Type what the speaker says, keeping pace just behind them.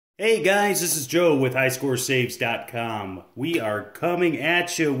Hey guys, this is Joe with HighScoreSaves.com. We are coming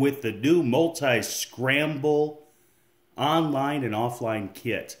at you with the new multi-scramble online and offline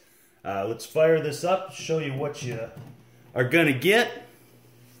kit. Let's fire this up, show you what you are going to get.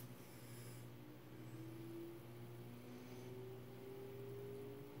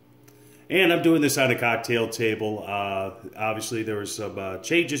 And I'm doing this on a cocktail table. Obviously there was some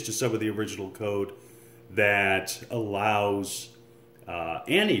changes to some of the original code that allows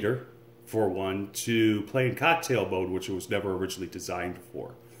Anteater, for one, to play in cocktail mode, which it was never originally designed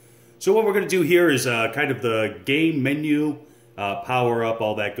for. So what we're going to do here is kind of the game menu, power up,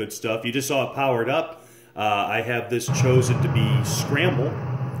 all that good stuff. You just saw it powered up. I have this chosen to be Scramble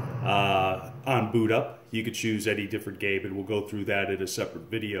on boot up. You could choose any different game, and we'll go through that in a separate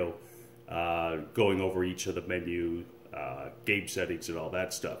video, going over each of the menu, game settings, and all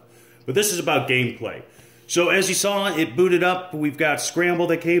that stuff. But this is about gameplay. So as you saw, it booted up. We've got Scramble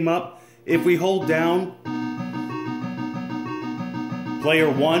that came up. If we hold down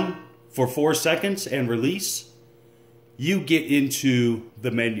player 1 for 4 seconds and release, you get into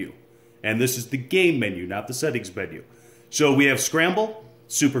the menu. And this is the game menu, not the settings menu. So we have Scramble,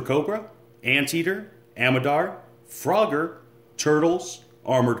 Super Cobra, Anteater, Amadar, Frogger, Turtles,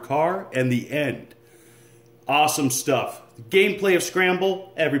 Armored Car, and the End. Awesome stuff. The gameplay of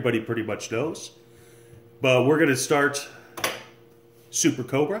Scramble, everybody pretty much knows. But we're going to start Super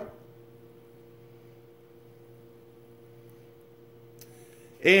Cobra.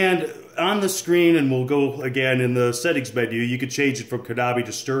 And on the screen, and we'll go again in the settings menu, you can change it from Konami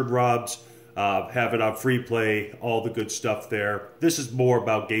to Stirred Robs, have it on free play, all the good stuff there. This is more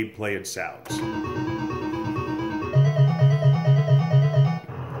about gameplay and sounds.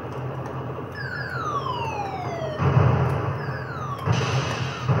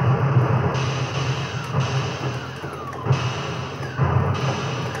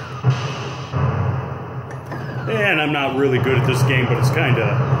 And I'm not really good at this game, but it's kind of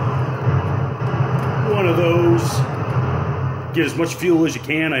one of those. Get as much fuel as you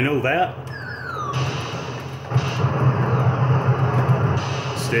can, I know that.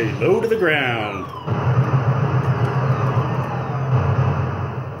 Stay low to the ground.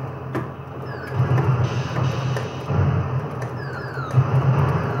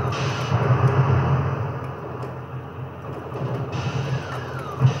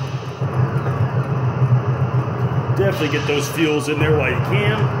 Definitely get those fuels in there while you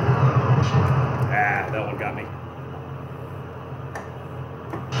can. Ah, that one got me.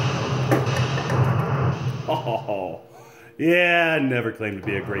 Oh, yeah, I never claimed to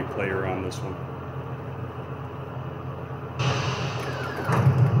be a great player on this one.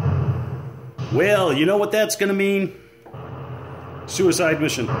 Well, you know what that's going to mean? Suicide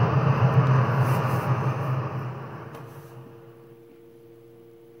mission.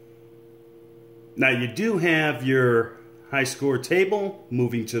 Now you do have your high score table.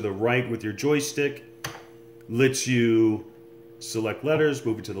 Moving to the right with your joystick lets you select letters.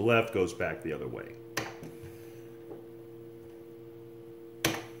 Moving to the left goes back the other way.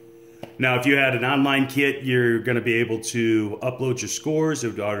 Now if you had an online kit, you're going to be able to upload your scores.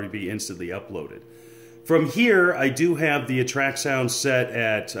 It would already be instantly uploaded. From here, I do have the attract sound set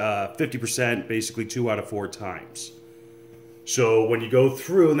at 50%, basically 2 out of 4 times. So when you go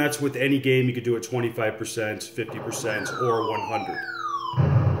through, and that's with any game, you could do it 25%, 50%, or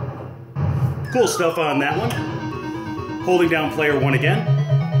 100. Cool stuff on that one. Holding down player 1 again.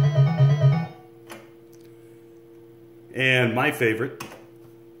 And my favorite,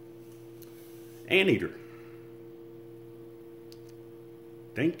 Anteater.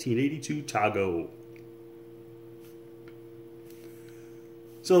 1982 Tago.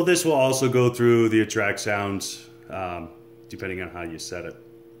 So this will also go through the attract sounds, depending on how you set it.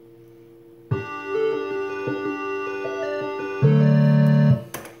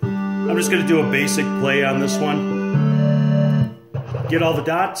 I'm just going to do a basic play on this one. Get all the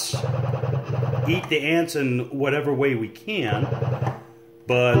dots, eat the ants in whatever way we can,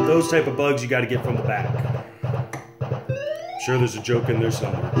 but those type of bugs you got to get from the back. I'm sure there's a joke in there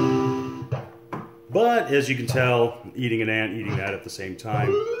somewhere. But as you can tell, eating an ant, eating that at the same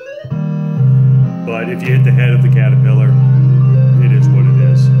time. But if you hit the head of the caterpillar, it is what it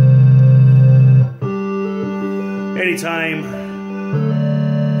is. Anytime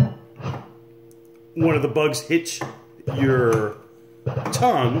one of the bugs hits your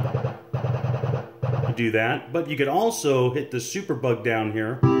tongue, you do that. But you can also hit the super bug down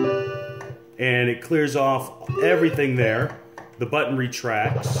here, and it clears off everything there. The button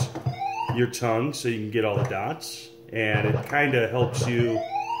retracts your tongue so you can get all the dots, and it kind of helps you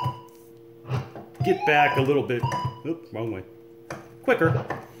get back a little bit, oops, wrong way, quicker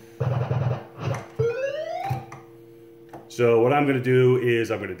So what I'm going to do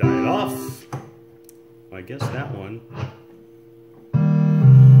is I'm going to die it off. I guess that one.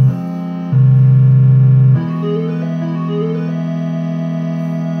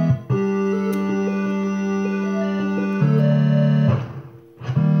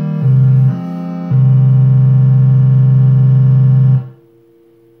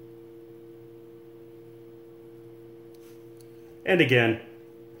 And again,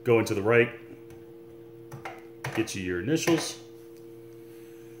 going to the right, gets you your initials,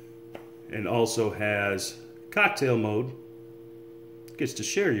 and also has cocktail mode, gets to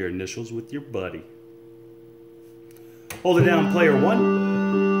share your initials with your buddy. Hold it down, player 1.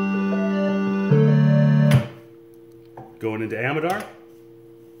 Going into Amadar.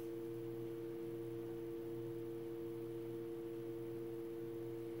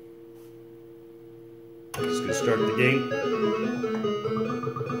 Just gonna start the game.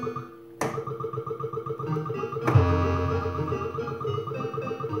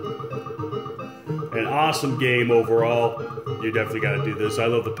 An awesome game overall. You definitely got to do this. I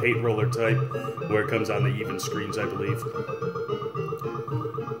love the paint roller type where it comes on the even screens, I believe.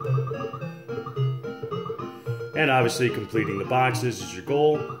 And obviously completing the boxes is your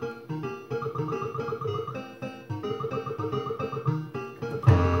goal.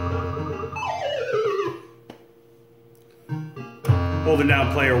 Holding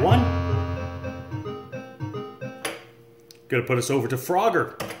down player 1. Gonna put us over to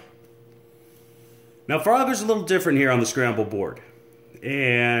Frogger. Now, Frogger's a little different here on the Scramble board.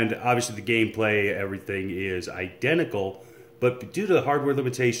 And obviously the gameplay, everything is identical. But due to the hardware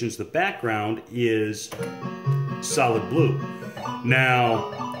limitations, the background is solid blue.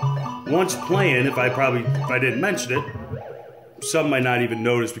 Now, once playing, if I didn't mention it, some might not even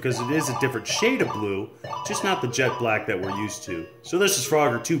notice because it is a different shade of blue, just not the jet black that we're used to. So this is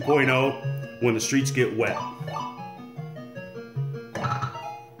Frogger 2.0 when the streets get wet.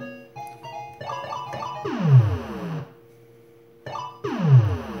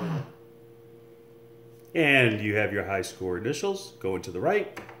 And you have your high score initials going to the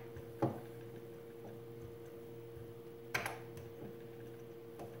right.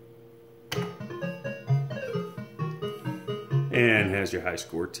 And has your high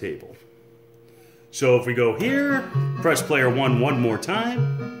score table. So if we go here, press player 1 one more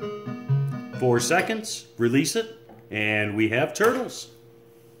time, 4 seconds, release it, and we have turtles.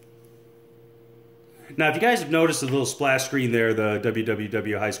 Now, if you guys have noticed the little splash screen there, the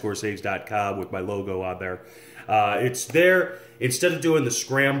www.highscoresaves.com with my logo on there, it's there. Instead of doing the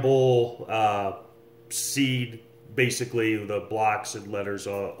Scramble seed, basically the blocks and letters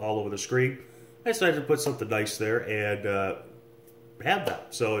all over the screen, I decided to put something nice there and have that.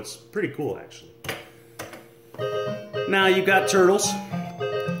 So it's pretty cool, actually. Now, you got turtles.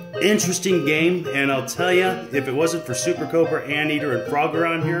 Interesting game, and I'll tell you, if it wasn't for Super Cobra, Anteater, and Frogger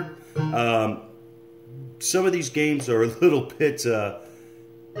on here, some of these games are a little bit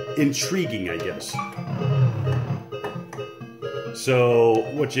intriguing, I guess. So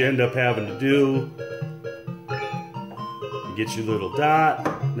what you end up having to do, you get your little dot,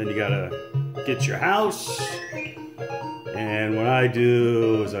 then you gotta get your house, and what I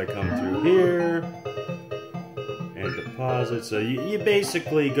do is I come through here and deposit. So you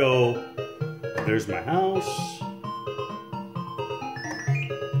basically go, there's my house.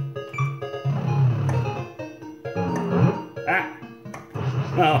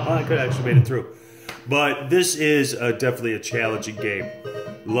 Well, I could have actually made it through. But this is definitely a challenging game.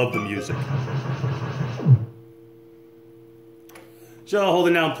 Love the music. So,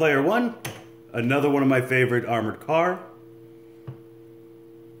 holding down player 1. Another one of my favorite armored car.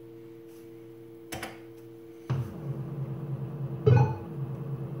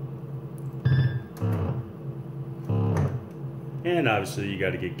 And obviously you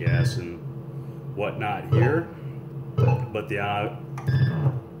got to get gas and whatnot here. But the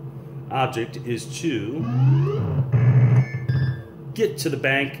object is to get to the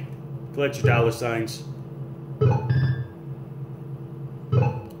bank, collect your dollar signs,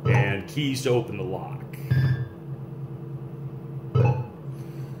 and keys to open the lock.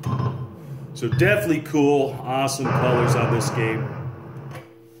 So definitely cool, awesome colors on this game.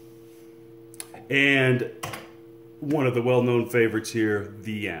 And one of the well-known favorites here,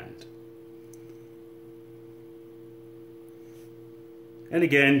 The End. And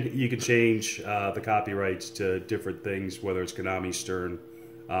again, you can change the copyrights to different things, whether it's Konami, Stern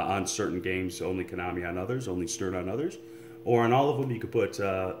on certain games, only Konami on others, only Stern on others, or on all of them you could put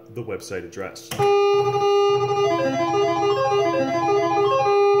the website address.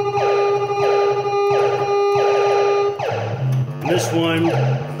 This one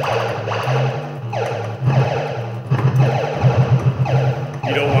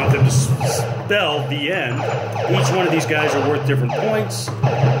spell the end. Each one of these guys are worth different points.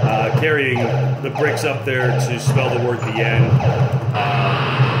 Carrying the bricks up there to spell the word the end.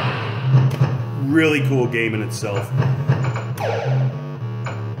 Really cool game in itself.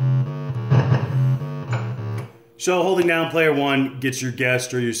 So holding down player 1 gets your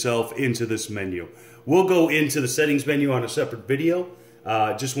guest or yourself into this menu. We'll go into the settings menu on a separate video.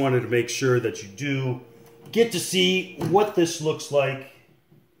 Just wanted to make sure that you do get to see what this looks like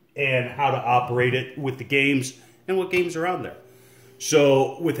and how to operate it with the games and what games are on there.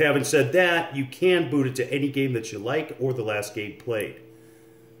 So with having said that, you can boot it to any game that you like or the last game played.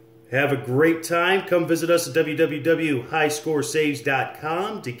 Have a great time. Come visit us at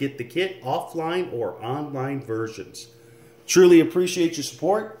www.highscoresaves.com to get the kit offline or online versions. Truly appreciate your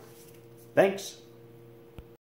support. Thanks.